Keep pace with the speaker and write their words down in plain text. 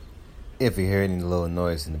If you hear any little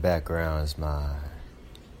noise in the background, it's my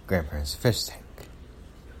grandparents' fish tank.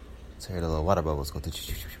 So hear the little water bubbles go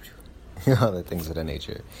through, all the things of that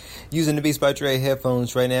nature. Using the Beats by Dre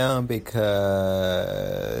headphones right now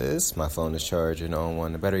because my phone is charging on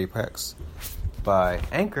one of the battery packs by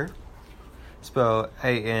Anchor, spelled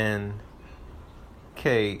Anker,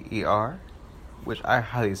 which I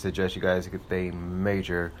highly suggest you guys get the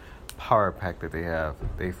major power pack that they have.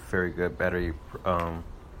 They're very good battery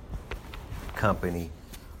company,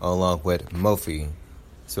 along with Mophie,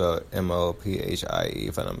 so Mophie,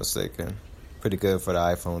 if I'm not mistaken. Pretty good for the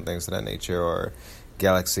iPhone, things of that nature, or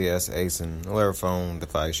Galaxy S8 and whatever phone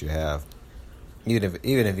device you have. Even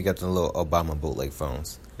if you got the little Obama bootleg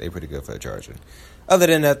phones, they're pretty good for the charging. Other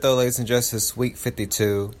than that, though, ladies and gents, it's week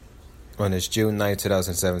 52 on this June 9th,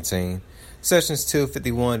 2017. Sessions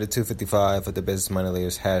 251 to 255 of the Business Minded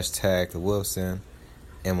Leaders hashtag the Wilson.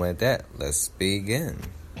 And with that, let's begin.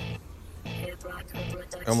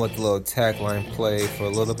 I'm going to let the little tagline play for a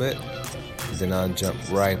little bit, and then I'll jump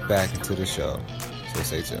right back into the show. So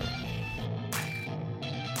stay tuned.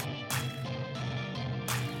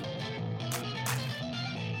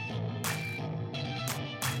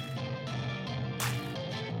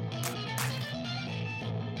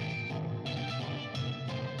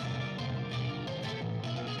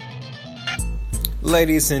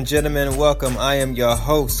 Ladies and gentlemen, welcome. I am your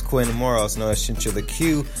host, Quinn Morales, known as Chinchilla the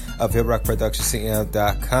Q of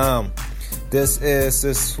HipRockProductionCM.com. This is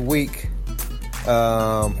this week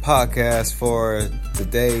podcast for the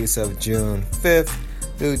days of June 5th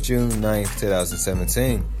through June 9th,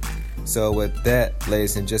 2017. So with that,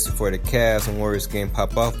 ladies and just before the Cavs and Warriors game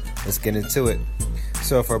pop off, let's get into it.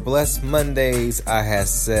 So for Blessed Mondays, I had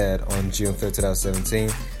said on June 5th,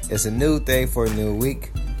 2017, it's a new day for a new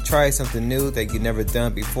week. Try something new that you've never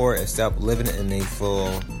done before and stop living in a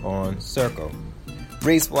full-on circle.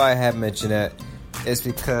 Reason why I have mentioned that is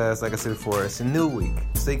because, like I said before, it's a new week.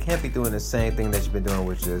 So you can't be doing the same thing that you've been doing,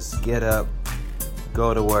 which is get up,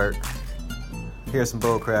 go to work, hear some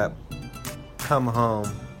bull crap, come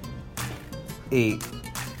home, eat,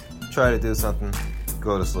 try to do something,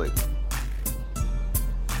 go to sleep.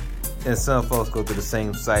 And some folks go through the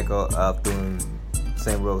same cycle of doing the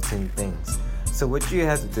same routine things. So what you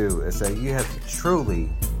have to do is that you have to truly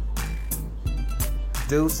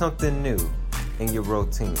do something new in your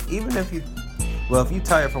routine. Even if you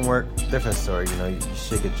tired from work, different story, you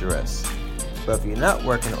should get your rest. But if you're not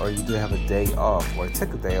working or you do have a day off or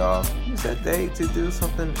take a day off, use that day to do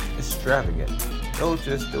something extravagant. Don't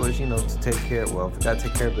just do it, to take care of, if you got to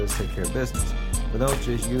take care of business, take care of business. But don't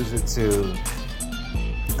just use it to,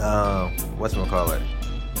 whatchamacallit?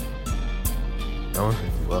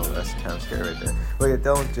 Well, that's kind of scary right there. But yeah,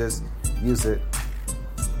 don't just use it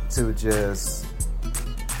to just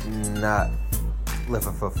not live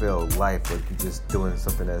a fulfilled life, like you're just doing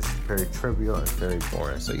something that's very trivial and very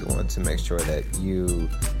boring. So you want to make sure that you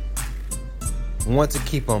want to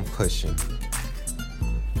keep on pushing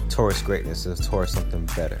towards greatness, towards something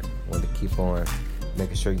better. You want to keep on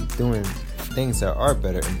making sure you're doing things that are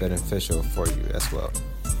better and beneficial for you as well.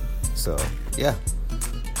 So, yeah.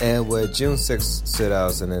 And with June 6,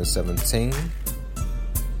 2017,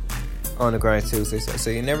 on the Grind Tuesday, so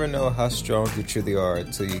you never know how strong you truly are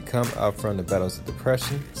until you come out from the battles of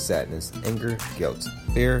depression, sadness, anger, guilt,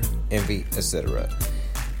 fear, envy, etc.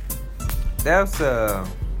 That's a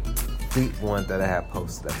deep one that I have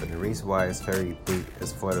posted up, and the reason why it's very deep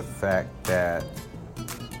is for the fact that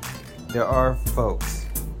there are folks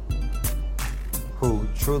who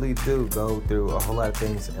truly do go through a whole lot of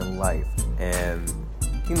things in life, and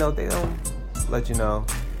they don't let you know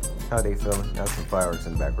how they feeling. That's some fireworks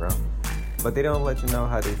in the background. But they don't let you know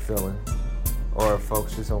how they feeling. Or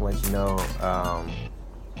folks just don't let you know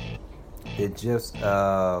the gist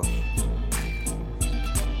of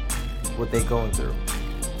what they going through.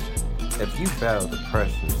 If you battle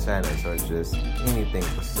depression, sadness, or just anything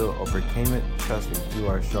but still overcame it, trust me, you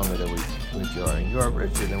are stronger than what you are. And you are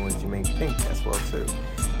richer than what you may think as well too.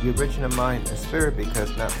 You're rich in the mind and spirit because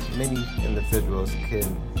not many individuals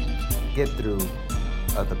can get through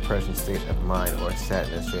a depression state of mind or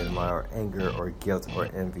sadness state of mind or anger or guilt or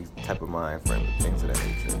envy type of mind frame, things of that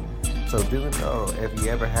nature. So do know if you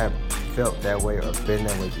ever have felt that way or been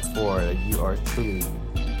that way before, that you are truly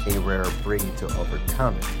a rare breed to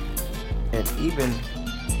overcome it. And even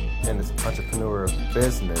in this entrepreneurial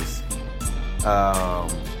business,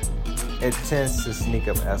 it tends to sneak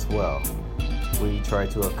up as well. When you try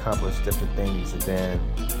to accomplish different things, and then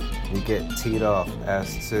you get teed off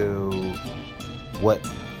as to what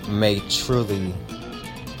may truly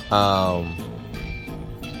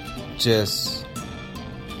just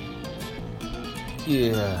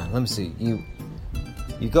let me see. You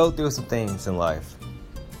go through some things in life,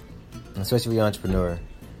 especially for an entrepreneur,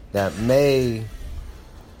 that may,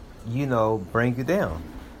 bring you down.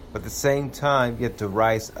 But at the same time, you have to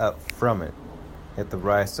rise up from it. You have to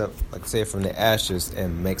rise up, like say, from the ashes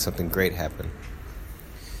and make something great happen.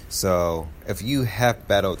 So if you have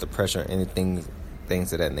battled depression or anything,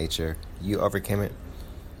 things of that nature, you overcame it,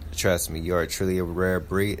 trust me, you are truly a rare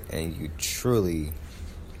breed and you truly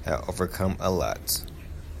have overcome a lot.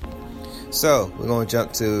 So we're going to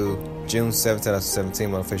jump to June 7th, 2017,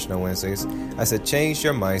 Motivational Wednesdays. I said, change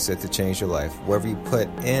your mindset to change your life. Whatever you put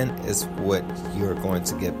in is what you're going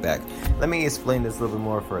to get back. Let me explain this a little bit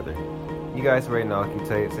more further. You guys already know, I keep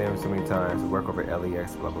saying it so many times, work over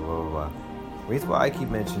LEX, blah, blah, blah, blah, blah. The reason why I keep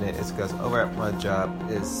mentioning it is because over at my job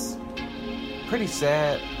is pretty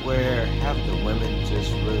sad, where half the women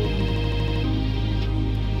just really,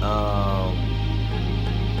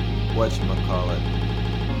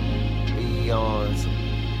 be on some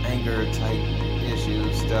anger type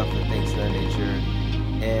issues, stuff and things of that nature.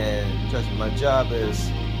 And trust me, my job is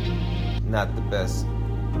not the best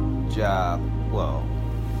job, well,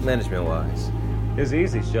 management wise. It's the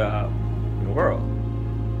easiest job in the world,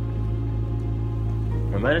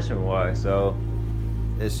 management wise, so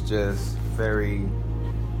it's just very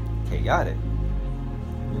chaotic.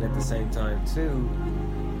 And at the same time too,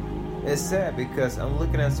 it's sad because I'm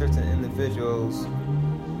looking at certain individuals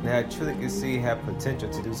that I truly can see have potential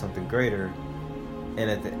to do something greater, and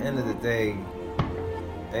at the end of the day,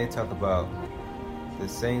 they talk about the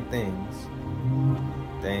same things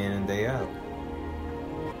day in and day out,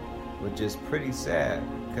 which is pretty sad,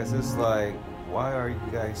 because it's like, why are you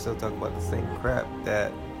guys still talking about the same crap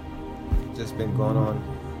that just been going on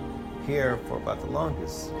here for about the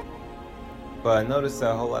longest? But I noticed that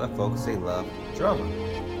a whole lot of folks, they love drama.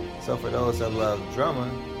 So for those that love drama,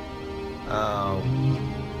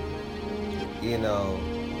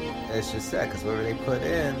 it's just sad, because whatever they put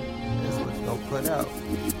in is what you're going to put out.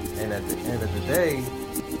 And at the end of the day,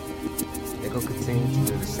 they're going to continue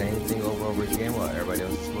to do the same thing over and over again while everybody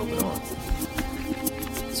else is moving on.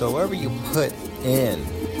 So whatever you put in,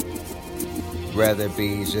 whether it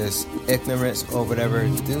be just ignorance or whatever,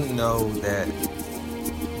 do know that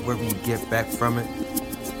whatever you get back from it,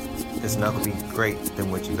 it's not going to be great than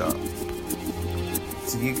what you got.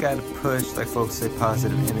 So you got to push, like folks say,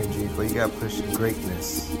 positive energy, but you got to push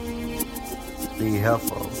greatness, be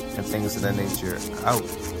helpful, and things of that nature out.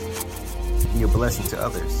 Be a blessing to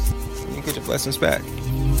others. And you get your blessings back.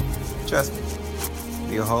 Trust me.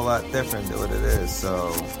 Be a whole lot different than what it is.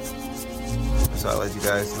 So I'll let you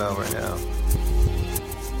guys know right now.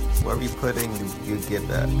 Whatever you put in, you get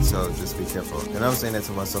back. So just be careful. And I'm saying that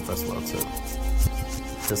to myself as well too.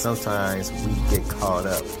 Because sometimes we get caught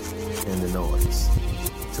up in the noise,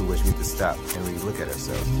 to which we have to stop and really look at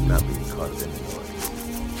ourselves, not being caught up in the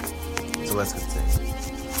noise. So let's continue.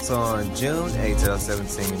 So on June 8,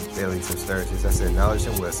 2017, Daily Tips Thursdays, I said, knowledge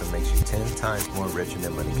and wisdom makes you 10 times more richer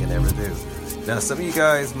than money can ever do. Now, some of you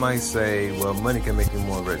guys might say, well, money can make you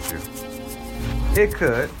more richer. It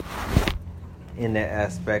could, in that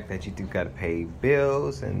aspect that you do got to pay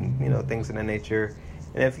bills and, things of that nature.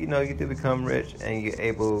 And if, you do become rich and you're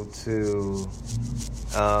able to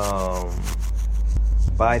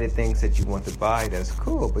buy the things that you want to buy, that's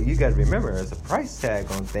cool. But you got to remember, there's a price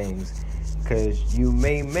tag on things, because you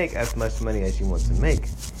may make as much money as you want to make.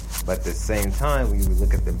 But at the same time, when you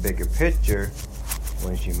look at the bigger picture,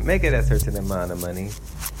 once you make it a certain amount of money,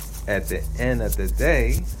 at the end of the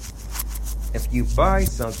day, if you buy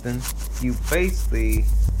something, you basically,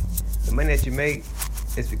 the money that you make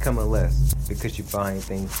is becoming less, because you're buying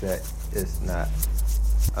things that is not,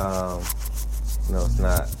 it's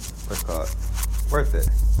not, worth it.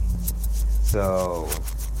 So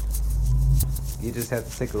you just have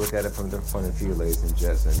to take a look at it from a different point of view, ladies and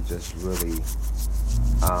gents, and just really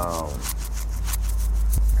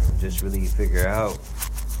figure out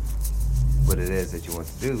what it is that you want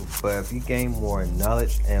to do. But if you gain more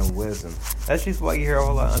knowledge and wisdom, that's just why you hear a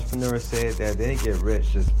whole lot of entrepreneurs say that they didn't get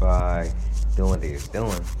rich just by doing what they're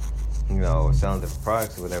doing, or selling different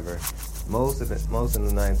products or whatever. Most of the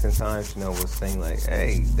 9, 10 times, was saying like,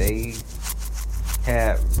 hey, they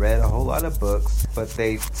had read a whole lot of books, but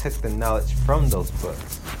they took the knowledge from those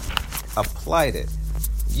books, applied it,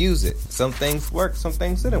 used it. Some things worked, some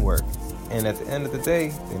things didn't work. And at the end of the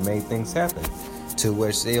day, they made things happen, to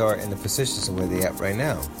which they are in the positions where they at right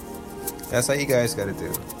now. That's how you guys got to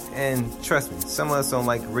do. And trust me, some of us don't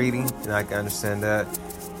like reading, and I can understand that.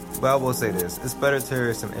 But I will say this, it's better to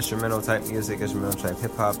hear some instrumental type music, instrumental type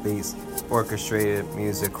hip-hop beats, orchestrated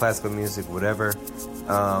music, classical music, whatever,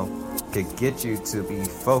 could get you to be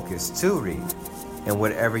focused to read. and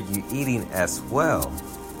whatever you're eating as well.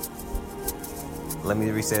 Let me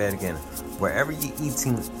re-say that again. Wherever you're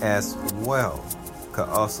eating as well could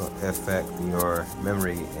also affect your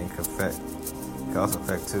memory and could also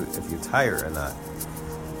affect too if you're tired or not.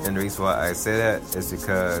 And the reason why I say that is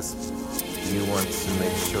because you want to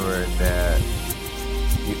make sure that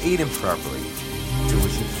you're eating properly, to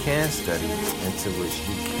which you can study and to which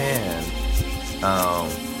you can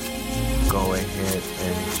go ahead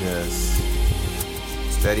and just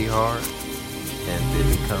study hard and then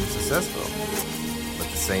become successful. But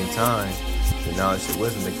at the same time, the knowledge and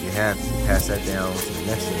wisdom that you have, you pass that down to the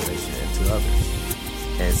next generation and to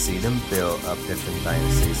others, and see them build up different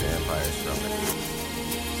dynasties and empires from it.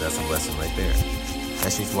 So that's a blessing right there.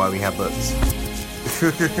 That's just why we have books.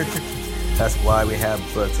 That's why we have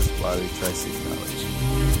books. That's why we try to seek knowledge.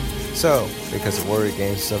 So, because the Warrior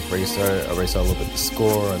Games stuff already started, I already saw a little bit of the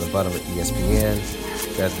score on the bottom of ESPN.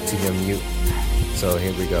 Got the TV on mute. So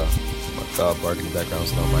here we go. My dog barking in the background,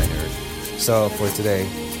 so don't mind her. So for today,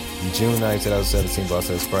 June 9, 2017, Boss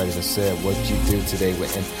Says Fridays, I said what you do today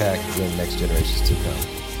will impact your next generations to come.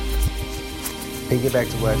 Piggyback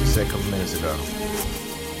to what I just said a couple minutes ago.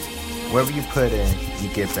 Whatever you put in, you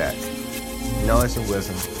get back. Knowledge and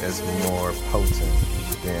wisdom is more potent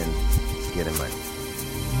than getting money.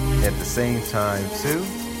 At the same time, too,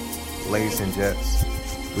 ladies and gents,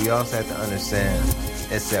 we also have to understand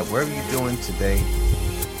is that whatever you're doing today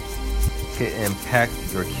can impact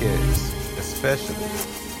your kids, especially,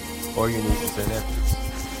 or your nieces and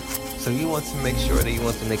nephews. So you want to make sure that you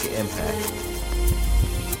want to make an impact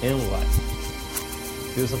in life.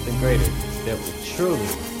 Do something greater that will truly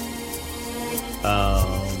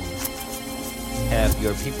have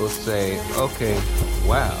your people say, okay,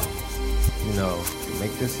 wow,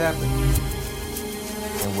 make this happen,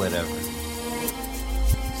 and whatever.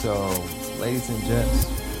 So, ladies and gents,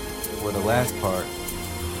 for the last part,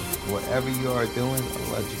 whatever you are doing,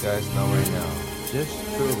 I'll let you guys know right now. Just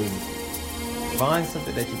truly find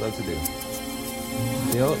something that you love to do.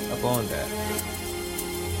 Build upon that.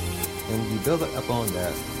 And when you build up on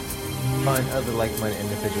that, find other like-minded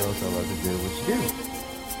individuals that love to do what you do.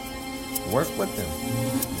 Work with them.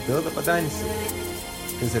 Build up a dynasty.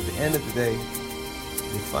 Because at the end of the day,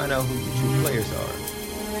 you find out who your true players are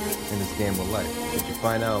in this game of life. If you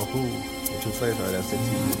find out who your true players are, they'll stick to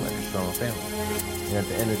you like a strong family. And at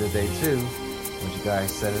the end of the day, too, once you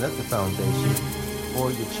guys set it up the foundation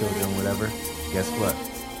for your children, whatever, guess what?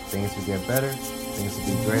 Things will get better, things will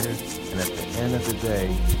be greater, and at the end of the day,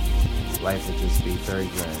 life will just be very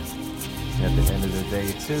grand. And at the end of the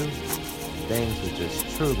day, too, things will just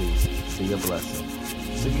truly be a blessing.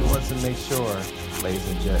 So you want to make sure, ladies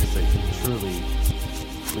and gents, that you truly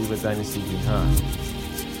leave a dynasty behind,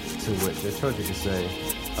 to which your children can say,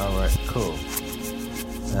 all right, cool.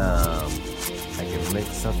 I can make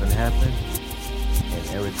something happen, and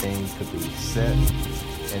everything could be set,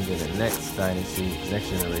 and then the next dynasty, next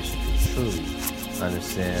generation can truly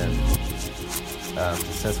understand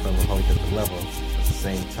success from a whole different level. At the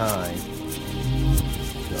same time,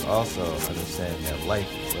 you'll also understand that life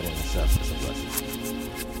within itself is a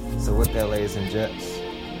blessing. So with that, ladies and gents,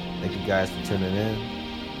 thank you guys for tuning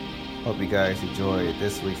in. Hope you guys enjoyed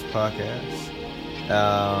this week's podcast.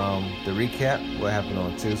 The recap will happen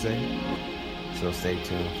on Tuesday, so stay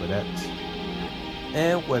tuned for that.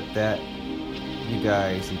 And with that, you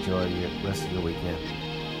guys enjoy the rest of your weekend.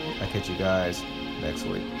 I'll catch you guys next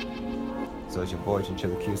week. So it's your boy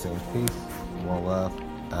Chinchilla Q saying peace, more love.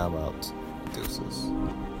 I'm out. Deuces.